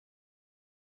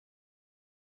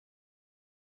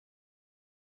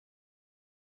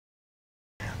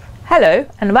Hello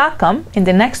and welcome in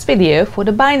the next video for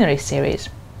the binary series.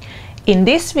 In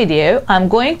this video, I'm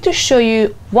going to show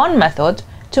you one method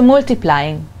to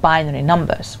multiplying binary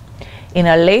numbers. In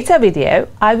a later video,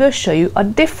 I will show you a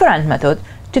different method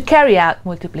to carry out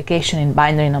multiplication in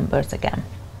binary numbers again.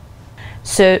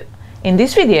 So in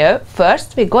this video,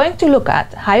 first we're going to look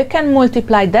at how you can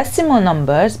multiply decimal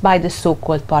numbers by the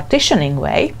so-called partitioning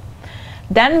way.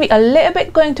 Then we are a little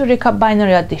bit going to recap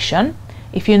binary addition.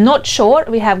 If you're not sure,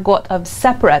 we have got a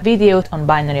separate video on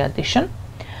binary addition.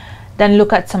 Then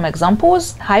look at some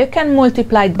examples, how you can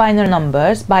multiply binary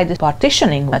numbers by the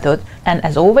partitioning method. And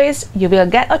as always, you will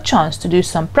get a chance to do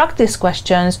some practice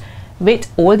questions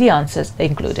with all the answers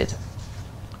included.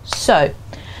 So,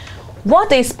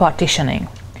 what is partitioning?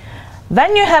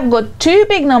 When you have got two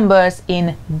big numbers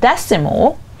in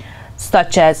decimal,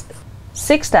 such as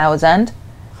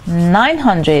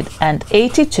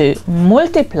 6,982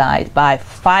 multiplied by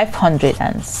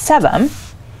 507,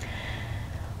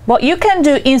 what you can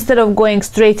do instead of going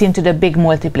straight into the big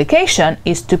multiplication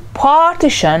is to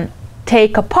partition,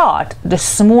 take apart the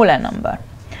smaller number.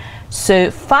 So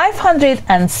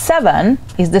 507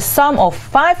 is the sum of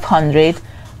 500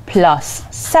 plus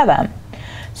 7.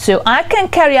 So I can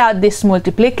carry out this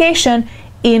multiplication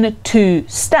in two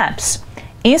steps.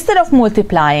 Instead of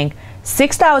multiplying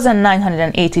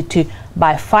 6,982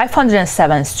 by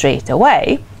 507 straight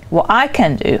away, what I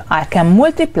can do, I can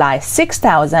multiply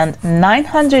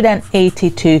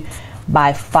 6,982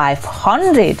 by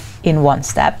 500 in one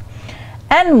step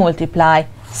and multiply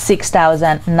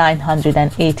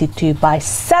 6,982 by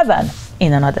 7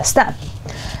 in another step.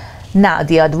 Now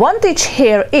the advantage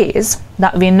here is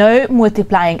that we know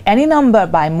multiplying any number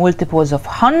by multiples of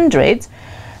hundreds,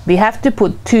 we have to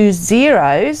put two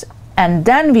zeros and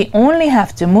then we only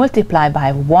have to multiply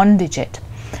by one digit.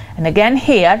 And again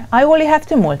here, I only have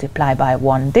to multiply by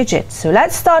one digit. So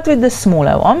let's start with the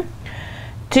smaller one.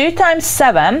 2 times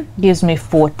 7 gives me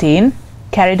 14,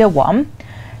 carry the 1.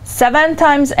 7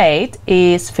 times 8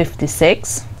 is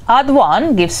 56. Add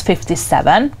 1 gives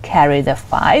 57, carry the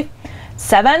 5.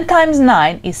 7 times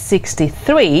 9 is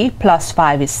 63, plus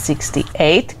 5 is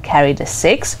 68, carry the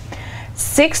 6.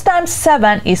 6 times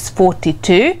 7 is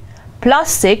 42,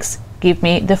 plus 6 give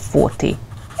me the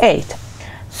 48.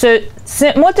 So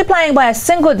multiplying by a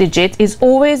single digit is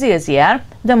always easier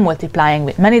than multiplying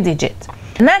with many digits.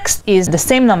 Next is the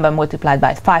same number multiplied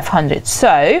by 500.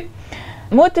 So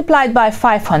multiplied by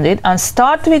 500 and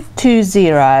start with two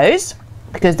zeros,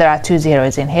 because there are two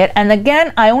zeros in here, and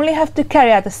again I only have to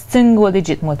carry out a single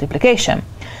digit multiplication.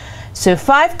 So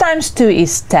 5 times 2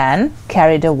 is 10,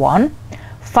 carry the 1.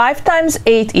 5 times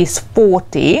 8 is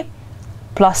 40,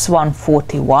 plus 1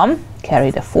 41,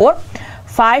 carry the 4.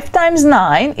 5 times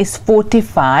 9 is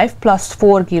 45, plus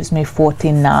 4 gives me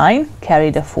 49,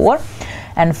 carry the 4.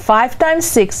 And 5 times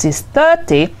 6 is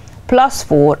 30, plus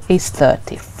 4 is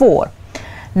 34.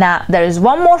 Now there is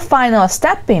one more final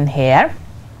step in here,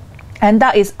 and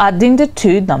that is adding the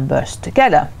two numbers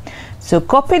together. So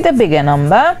copy the bigger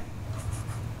number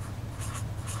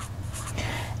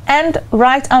and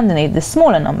write underneath the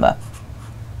smaller number.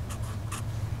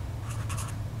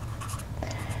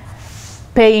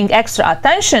 Paying extra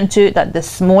attention to that the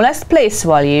smallest place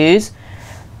values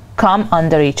come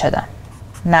under each other.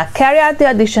 Now carry out the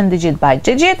addition digit by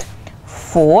digit.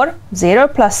 4, 0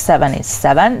 plus 7 is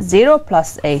 7, 0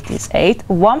 plus 8 is 8,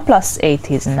 1 plus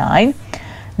 8 is 9,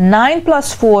 9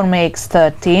 plus 4 makes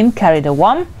 13, carry the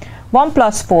 1, 1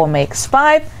 plus 4 makes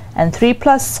 5, and 3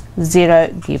 plus 0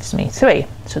 gives me 3.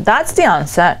 So that's the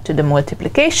answer to the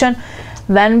multiplication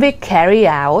when we carry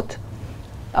out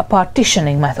a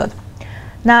partitioning method.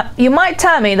 Now you might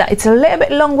tell me that it's a little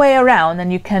bit long way around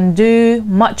and you can do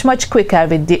much quicker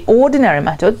with the ordinary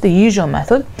method, the usual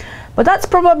method, but that's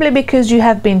probably because you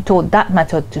have been taught that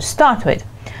method to start with.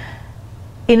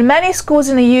 In many schools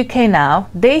in the UK now,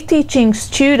 they're teaching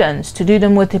students to do the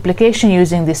multiplication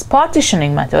using this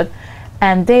partitioning method,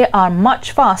 and they are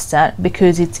much faster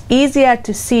because it's easier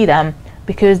to see them,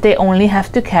 because they only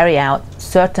have to carry out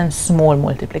certain small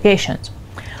multiplications.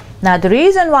 Now the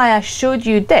reason why I showed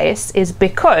you this is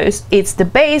because it's the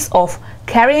base of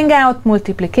carrying out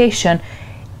multiplication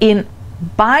in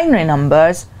binary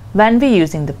numbers when we're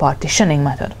using the partitioning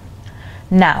method.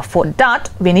 Now for that,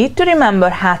 we need to remember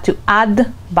how to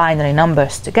add binary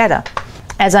numbers together.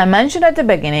 As I mentioned at the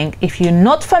beginning, if you're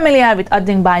not familiar with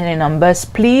adding binary numbers,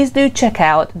 please do check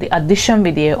out the addition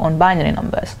video on binary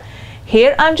numbers.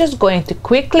 Here I'm just going to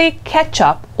quickly catch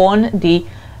up on the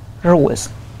rules.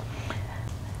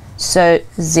 So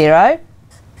 0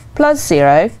 plus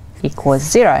 0 equals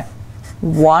 0.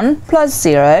 1 plus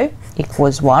 0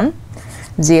 equals 1.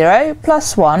 0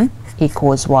 plus 1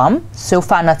 equals 1. So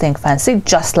far nothing fancy,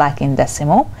 just like in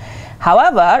decimal.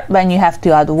 However, when you have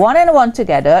to add 1 and 1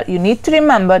 together, you need to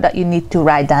remember that you need to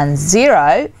write down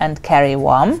 0 and carry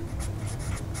 1.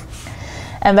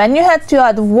 And when you had to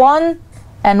add 1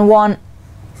 and 1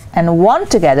 and 1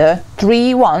 together,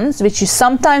 3 ones, which you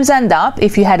sometimes end up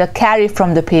if you had a carry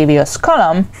from the previous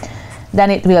column,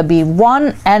 then it will be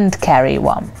 1 and carry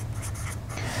 1.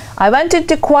 I went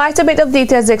into quite a bit of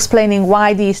details explaining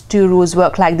why these two rules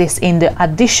work like this in the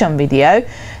addition video,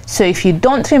 so if you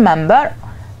don't remember,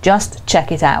 just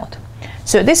check it out.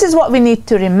 So this is what we need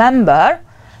to remember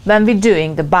when we're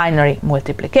doing the binary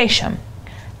multiplication.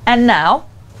 And now,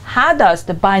 how does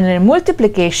the binary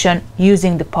multiplication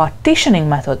using the partitioning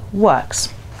method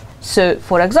works? So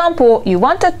for example, you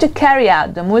wanted to carry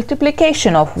out the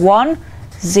multiplication of 1,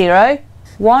 0,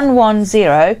 1, 1,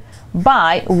 0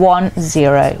 by 1,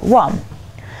 0, 1.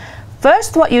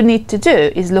 First, what you need to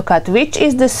do is look at which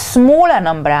is the smaller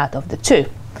number out of the two.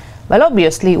 Well,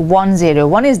 obviously 1, 0,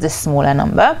 1 is the smaller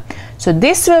number, so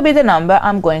this will be the number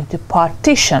I'm going to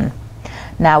partition.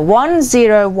 Now 1,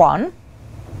 0, 1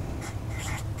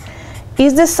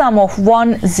 is the sum of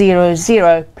 1, 0,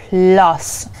 0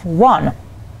 plus 1.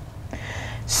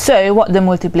 So what the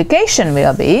multiplication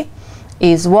will be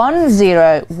is 1,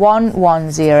 0, 1,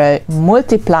 1, 0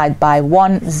 multiplied by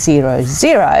 1, 0,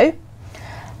 0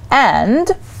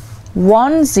 and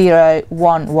 1, 0,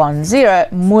 1, 1, 0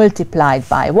 multiplied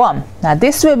by 1. Now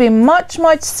this will be much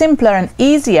simpler and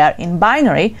easier in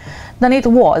binary than it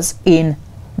was in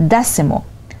decimal,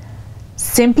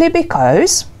 simply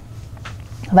because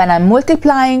when I'm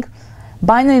multiplying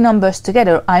binary numbers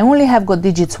together, I only have got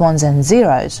digits 1s and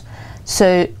 0s.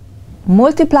 So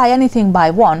multiply anything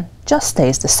by 1 just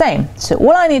stays the same. So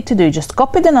all I need to do is just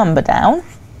copy the number down,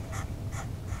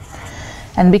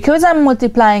 and because I'm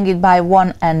multiplying it by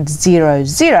 1 and 0,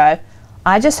 0,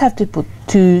 I just have to put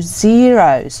 2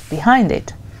 zeros behind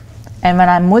it. And when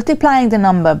I'm multiplying the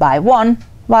number by 1,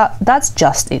 well, that's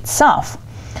just itself.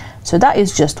 So that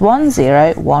is just 1,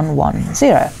 0, 1, 1,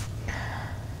 0.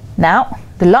 Now,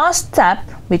 the last step,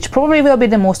 which probably will be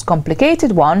the most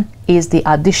complicated one, is the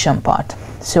addition part.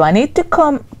 So I need to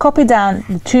copy down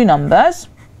the two numbers,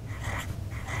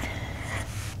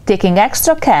 taking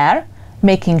extra care,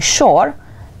 making sure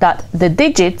that the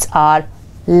digits are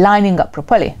lining up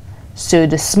properly. So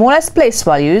the smallest place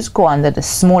values go under the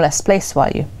smallest place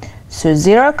value. So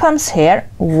 0 comes here,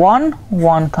 1,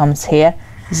 1 comes here,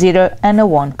 0 and a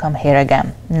 1 come here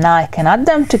again. Now I can add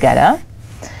them together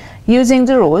using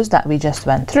the rules that we just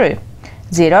went through.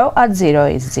 0 add 0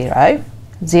 is 0,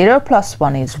 0 plus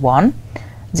 1 is 1,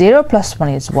 0 plus 1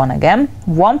 is 1 again,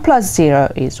 1 plus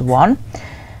 0 is 1,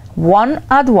 1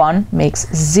 add 1 makes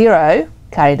 0,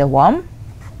 carry the 1,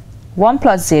 1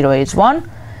 plus 0 is 1,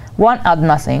 1 add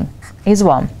nothing is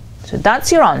 1. So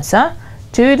that's your answer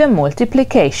to the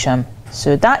multiplication.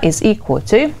 So that is equal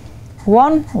to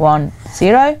 1, 1,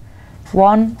 0,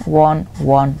 1, 1,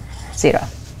 1, 0.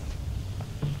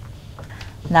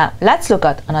 Now let's look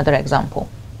at another example.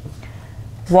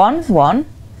 1, 1,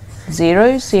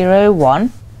 0, 0,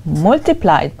 1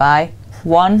 multiplied by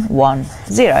 1, 1,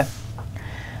 0.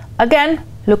 Again,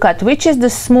 look at which is the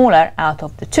smaller out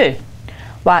of the two.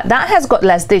 Well, that has got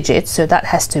less digits, so that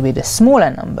has to be the smaller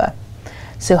number.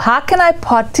 So how can I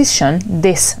partition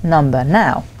this number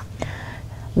now?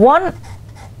 1,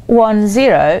 1,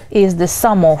 0 is the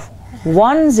sum of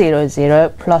 1, 0, 0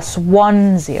 plus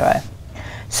 1, 0.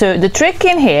 So the trick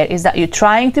in here is that you're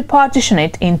trying to partition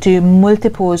it into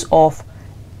multiples of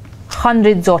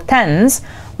hundreds or tens.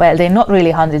 Well, they're not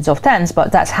really hundreds of tens,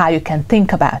 but that's how you can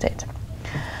think about it.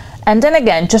 And then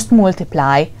again, just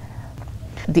multiply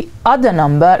the other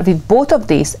number with both of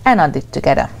these and add it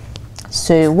together.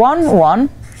 So 1, 1,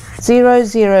 0,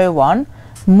 0, 1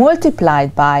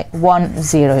 multiplied by 1,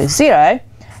 0, 0,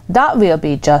 that will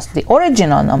be just the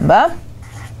original number,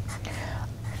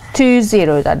 2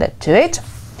 zeros added to it,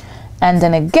 and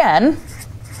then again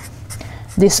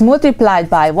this multiplied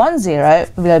by 1, 0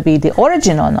 will be the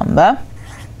original number,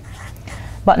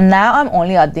 but now I'm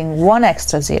only adding 1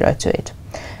 extra 0 to it.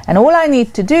 And all I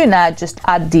need to do now is just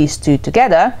add these two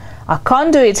together. I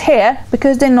can't do it here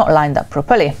because they're not lined up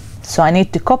properly. So I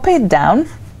need to copy it down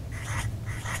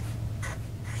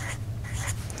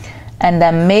and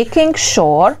then making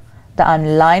sure that I'm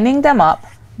lining them up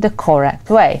the correct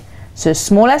way. So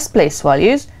smallest place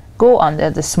values go under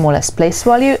the smallest place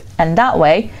value, and that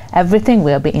way everything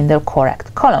will be in the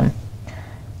correct column.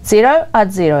 0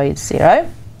 add 0 is 0,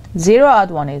 0 add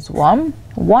 1 is 1,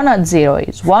 1 add 0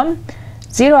 is 1,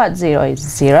 0 add 0 is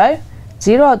 0,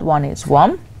 0 add 1 is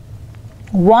 1,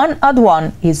 1 add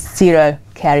 1 is 0,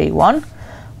 carry 1,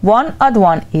 1 add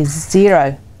 1 is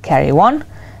 0, carry 1,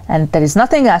 and there is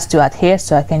nothing else to add here,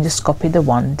 so I can just copy the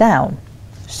 1 down.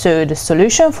 So the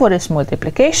solution for this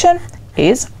multiplication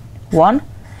is 1,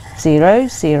 0,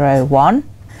 0, 1,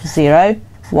 0,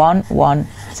 1, 1,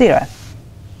 0.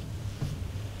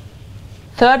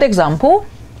 Third example,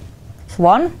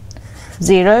 1,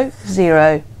 0,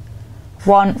 0,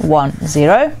 1, 1,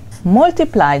 0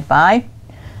 multiplied by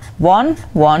 1,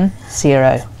 1,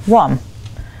 0, 1.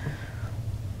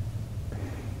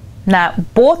 Now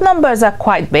both numbers are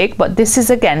quite big, but this is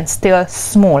again still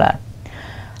smaller.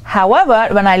 However,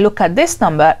 when I look at this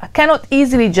number, I cannot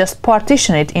easily just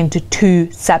partition it into two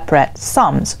separate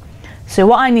sums. So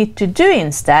what I need to do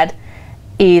instead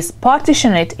is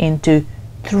partition it into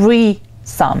three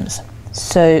sums.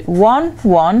 So 1,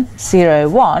 1, 0,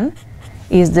 1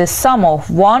 is the sum of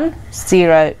 1,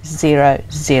 0, 0,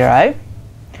 0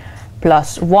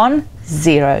 plus 1,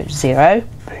 0, 0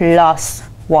 plus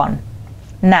 1.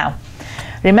 Now,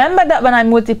 remember that when I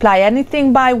multiply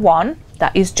anything by 1,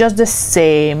 that is just the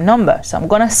same number. So I'm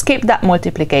going to skip that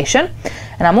multiplication,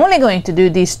 and I'm only going to do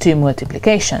these two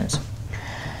multiplications.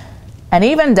 And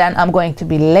even then, I'm going to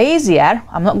be lazier.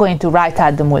 I'm not going to write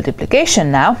out the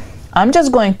multiplication now. I'm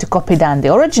just going to copy down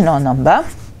the original number.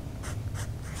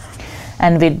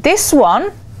 And with this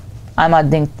one, I'm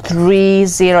adding 3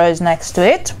 zeros next to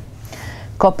it.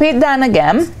 Copy it down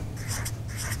again.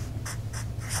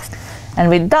 And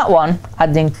with that one,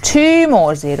 adding 2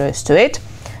 more zeros to it.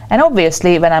 And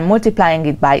obviously, when I'm multiplying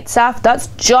it by itself, that's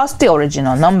just the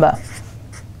original number.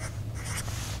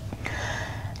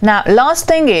 Now, last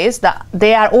thing is that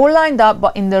they are all lined up,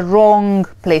 but in the wrong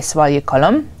place value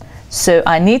column. So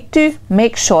I need to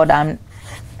make sure that I'm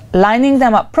lining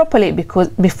them up properly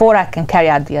before I can carry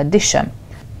out the addition.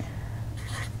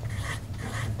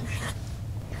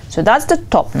 So that's the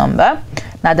top number.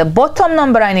 Now the bottom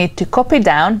number I need to copy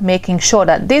down, making sure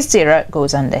that this 0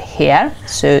 goes under here.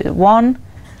 So 1,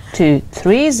 2,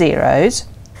 3 zeros,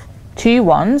 2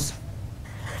 1s,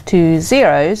 2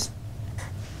 zeros,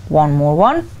 1 more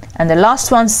 1, and the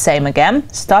last one same again,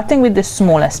 starting with the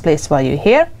smallest place value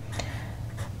here.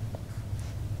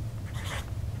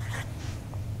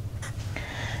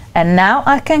 And now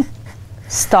I can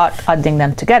start adding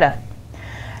them together.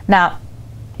 Now,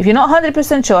 if you're not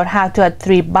 100% sure how to add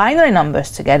three binary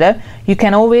numbers together, you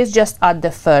can always just add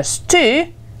the first two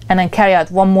and then carry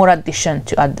out one more addition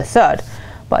to add the third.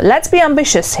 But let's be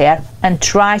ambitious here and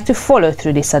try to follow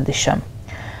through this addition.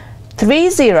 3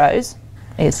 zeros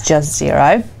is just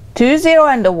 0, 2 0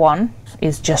 and a 1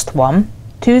 is just 1,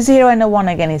 2 0 and a 1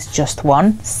 again is just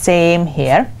 1, same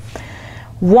here.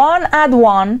 1 add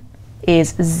 1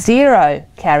 is 0,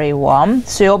 carry 1,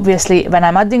 so obviously when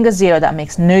I'm adding a 0 that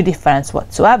makes no difference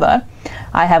whatsoever.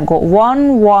 I have got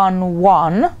 1, 1,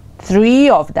 1, 3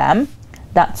 of them,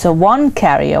 that's a 1,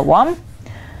 carry a 1,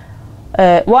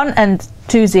 1 and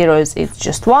 2 zeros is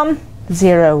just 1,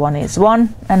 0, 1 is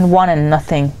 1, and 1 and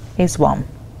nothing is 1.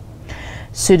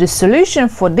 So the solution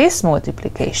for this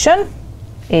multiplication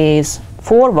is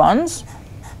 4 1s,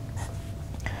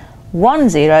 1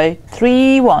 0,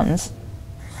 3 1s,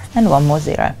 and 1 more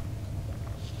 0.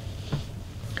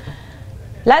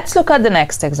 Let's look at the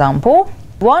next example.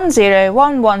 1 0,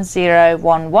 1 1 0,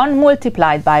 1 1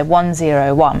 multiplied by 1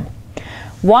 0 1.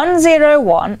 1 0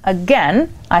 1,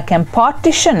 again I can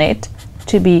partition it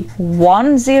to be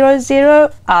 1 0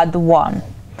 0 add 1.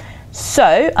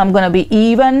 So I'm going to be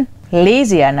even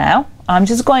lazier now. I'm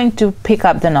just going to pick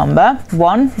up the number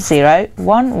 1 0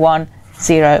 1 1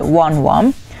 0 1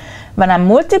 1. When I'm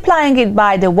multiplying it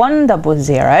by the 1 double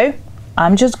 0,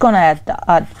 I'm just going to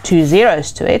add 2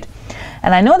 zeros to it.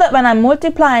 And I know that when I'm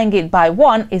multiplying it by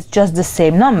 1, it's just the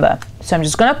same number. So I'm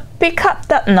just going to pick up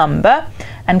that number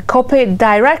and copy it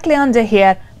directly under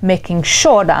here, making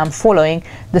sure that I'm following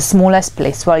the smallest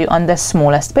place value on the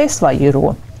smallest place value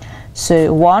rule.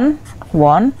 So 1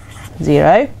 1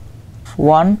 0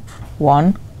 1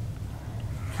 1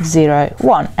 0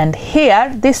 1. And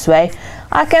here, this way,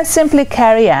 I can simply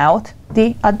carry out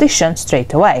the addition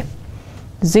straight away.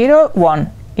 0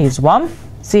 1 is 1,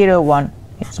 0 1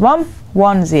 is 1,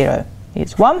 1 0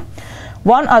 is 1,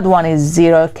 1 add 1 is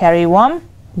 0, carry 1,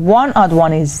 1 add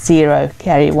 1 is 0,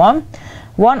 carry 1,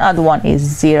 1 add 1 is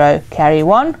 0, carry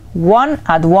 1, 1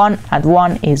 add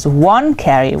 1 is 1,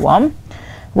 carry 1,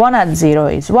 1 add 0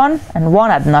 is 1, and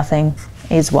 1 add nothing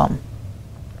is 1.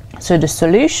 So the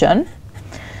solution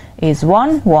is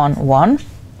 1 1 1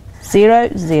 0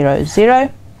 0 0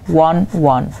 1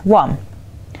 1 1.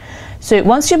 So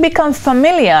once you become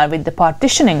familiar with the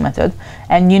partitioning method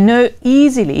and you know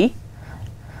easily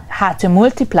how to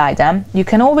multiply them, you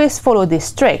can always follow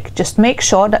this trick. Just make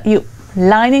sure that you're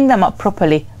lining them up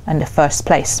properly in the first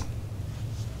place.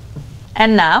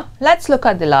 And now let's look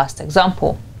at the last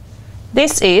example.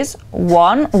 This is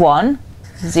 1 1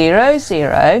 0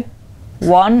 0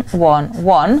 1 1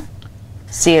 1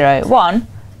 0 1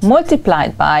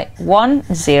 multiplied by 1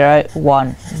 0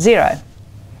 1 0.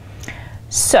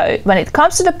 So when it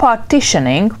comes to the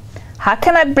partitioning, how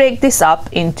can I break this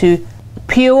up into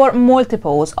pure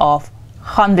multiples of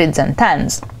hundreds and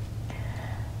tens?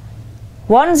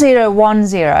 1 0 1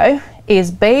 0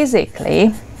 is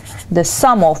basically the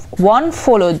sum of 1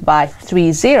 followed by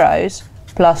 3 zeros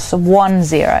plus 1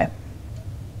 0.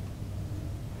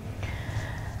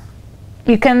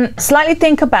 You can slightly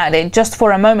think about it just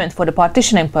for a moment for the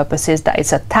partitioning purposes, that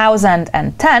it's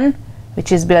 1010,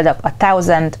 which is built up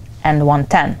 1000 and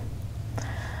 110.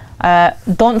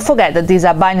 Don't forget that these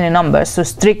are binary numbers, so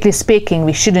strictly speaking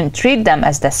we shouldn't treat them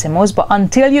as decimals, but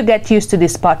until you get used to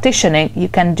this partitioning you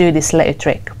can do this little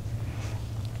trick.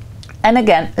 And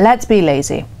again, let's be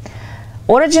lazy.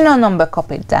 Original number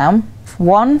copied down,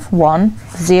 1 1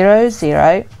 0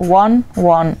 0 1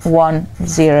 1 1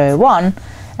 0 1,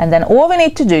 and then all we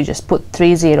need to do is just put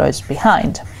 3 zeros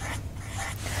behind.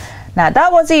 Now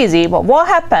that was easy, but what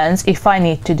happens if I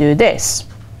need to do this?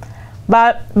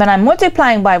 But when I'm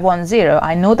multiplying by 1 0,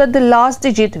 I know that the last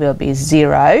digit will be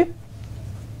 0,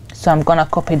 so I'm gonna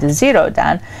copy the 0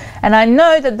 down, and I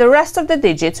know that the rest of the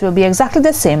digits will be exactly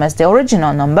the same as the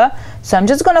original number, so I'm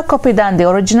just gonna copy down the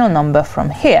original number from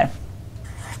here.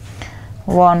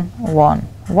 1 1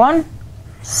 1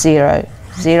 0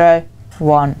 0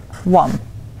 1 1,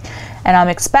 and I'm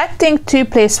expecting 2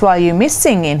 place value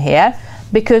missing in here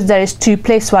because there is 2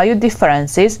 place value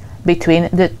differences between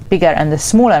the bigger and the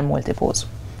smaller multiples.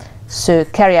 So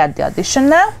carry out the addition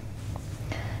now.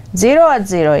 0 at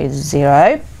 0 is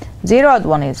 0, 0 at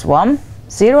 1 is 1,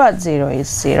 0 at 0 is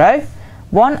 0,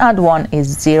 1 at 1 is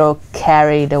 0,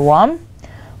 carry the 1,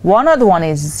 1 at 1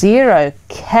 is 0,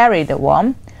 carry the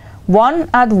 1, 1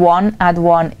 at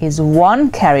 1 is 1,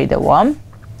 carry the 1,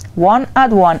 1 at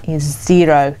 1 is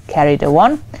 0, carry the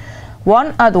 1,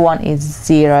 1 at 1 is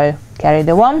 0, carry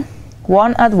the 1,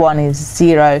 1 at 1 is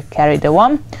 0, carry the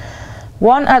 1,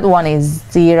 1 at 1 is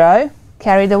 0,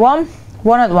 carry the 1,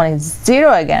 1 at 1 is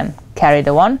 0 again, carry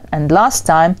the 1, and last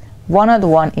time 1 at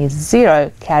 1 is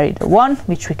 0, carry the 1,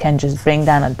 which we can just bring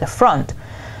down at the front.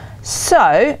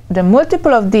 So the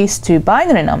multiple of these two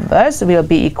binary numbers will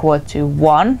be equal to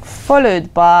 1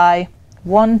 followed by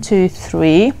 1 2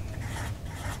 3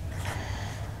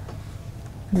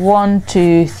 1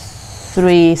 2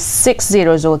 3 6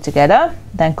 zeros altogether,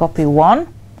 then copy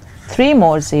 1, 3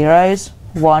 more zeros,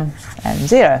 1 and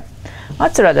 0.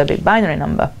 That's a rather big binary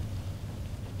number.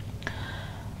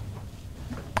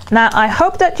 Now I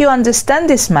hope that you understand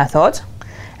this method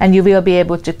and you will be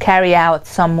able to carry out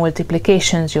some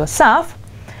multiplications yourself,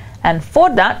 and for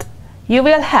that you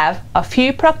will have a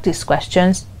few practice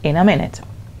questions in a minute.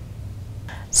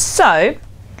 So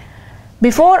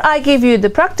before I give you the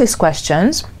practice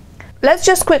questions, let's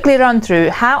just quickly run through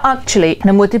how actually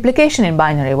the multiplication in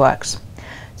binary works.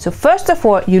 So first of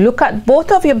all, you look at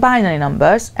both of your binary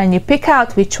numbers and you pick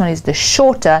out which one is the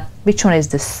shorter, which one is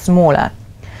the smaller.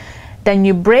 Then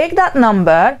you break that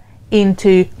number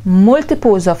into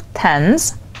multiples of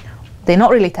tens. They're not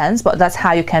really tens, but that's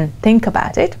how you can think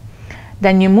about it.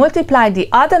 Then you multiply the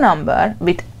other number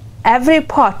with every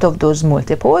part of those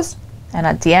multiples, and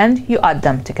at the end you add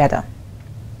them together.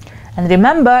 And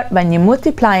remember, when you're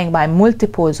multiplying by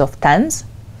multiples of tens,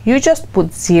 you just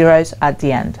put zeros at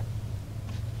the end.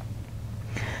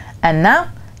 And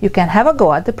now you can have a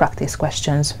go at the practice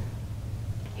questions.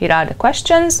 Here are the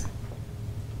questions.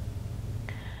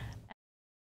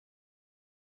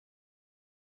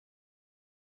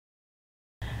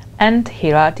 And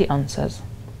here are the answers.